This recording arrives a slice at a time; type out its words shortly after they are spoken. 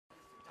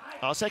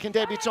Our second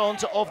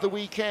debutante of the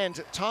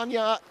weekend,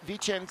 Tania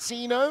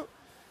Vicenzino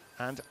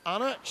and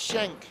Anna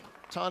Schenk.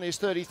 Tania's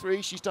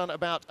 33, she's done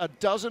about a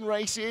dozen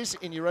races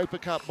in Europa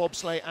Cup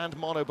bobsleigh and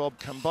monobob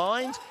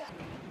combined.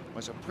 It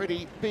was a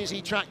pretty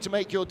busy track to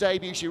make your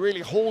debut. She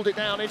really hauled it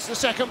down into the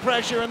second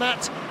pressure, and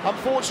that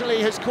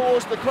unfortunately has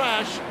caused the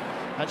crash.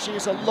 And she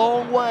is a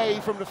long way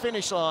from the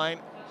finish line.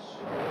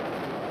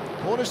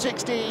 Corner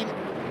 16,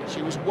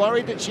 she was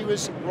worried that she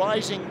was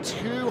rising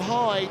too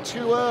high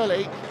too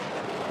early.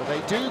 But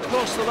they do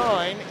cross the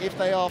line if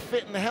they are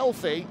fit and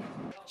healthy.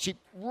 She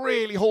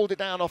really hauled it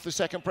down off the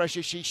second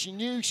pressure. She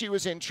knew she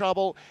was in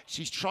trouble.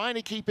 She's trying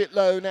to keep it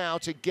low now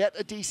to get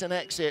a decent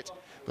exit.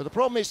 But the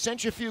problem is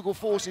centrifugal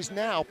force is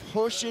now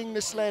pushing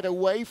the sled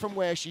away from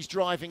where she's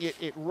driving it.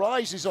 It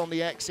rises on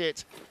the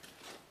exit.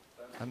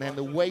 And then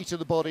the weight of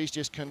the bodies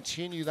just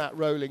continue that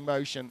rolling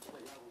motion.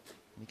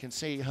 You can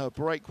see her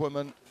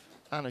brakewoman,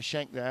 Anna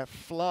Schenk there,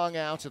 flung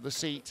out of the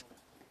seat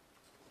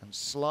and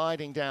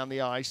sliding down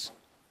the ice.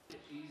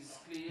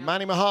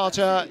 Manny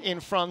Mahata in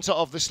front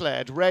of the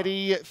sled,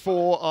 ready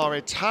for our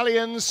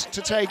Italians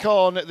to take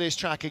on this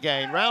track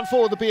again. Round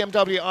 4 of the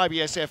BMW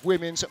IBSF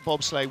Women's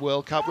Bobsleigh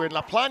World Cup. We're in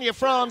Plagne,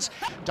 France.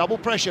 Double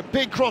pressure,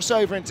 big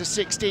crossover into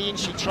 16.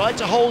 She tried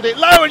to hold it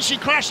low and she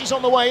crashes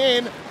on the way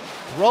in.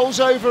 Rolls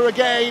over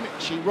again.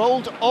 She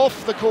rolled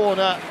off the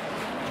corner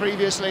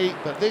previously,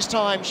 but this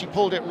time she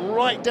pulled it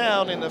right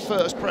down in the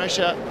first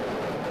pressure.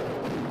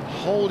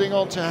 Holding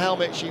on to her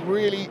helmet, she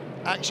really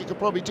actually could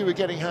probably do with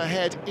getting her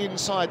head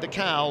inside the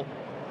cowl,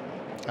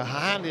 her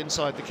hand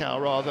inside the cowl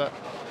rather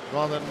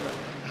than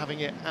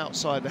having it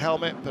outside the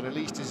helmet, but at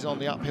least it's on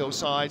the uphill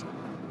side.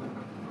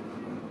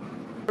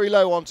 Very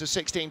low onto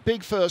 16,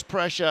 big first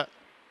pressure.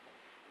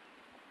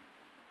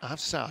 I have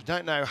to say, I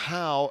don't know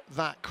how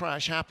that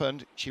crash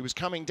happened. She was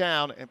coming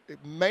down,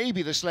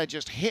 maybe the sled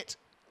just hit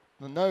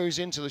the nose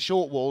into the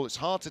short wall. It's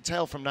hard to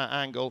tell from that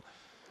angle.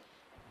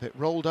 It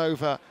rolled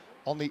over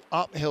on the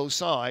uphill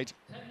side.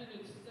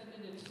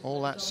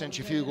 All that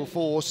centrifugal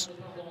force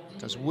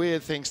does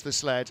weird things to the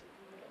sled.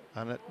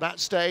 And at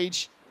that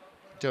stage,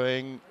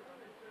 doing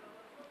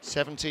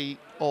 70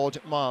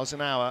 odd miles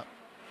an hour,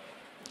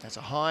 that's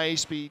a high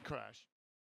speed crash.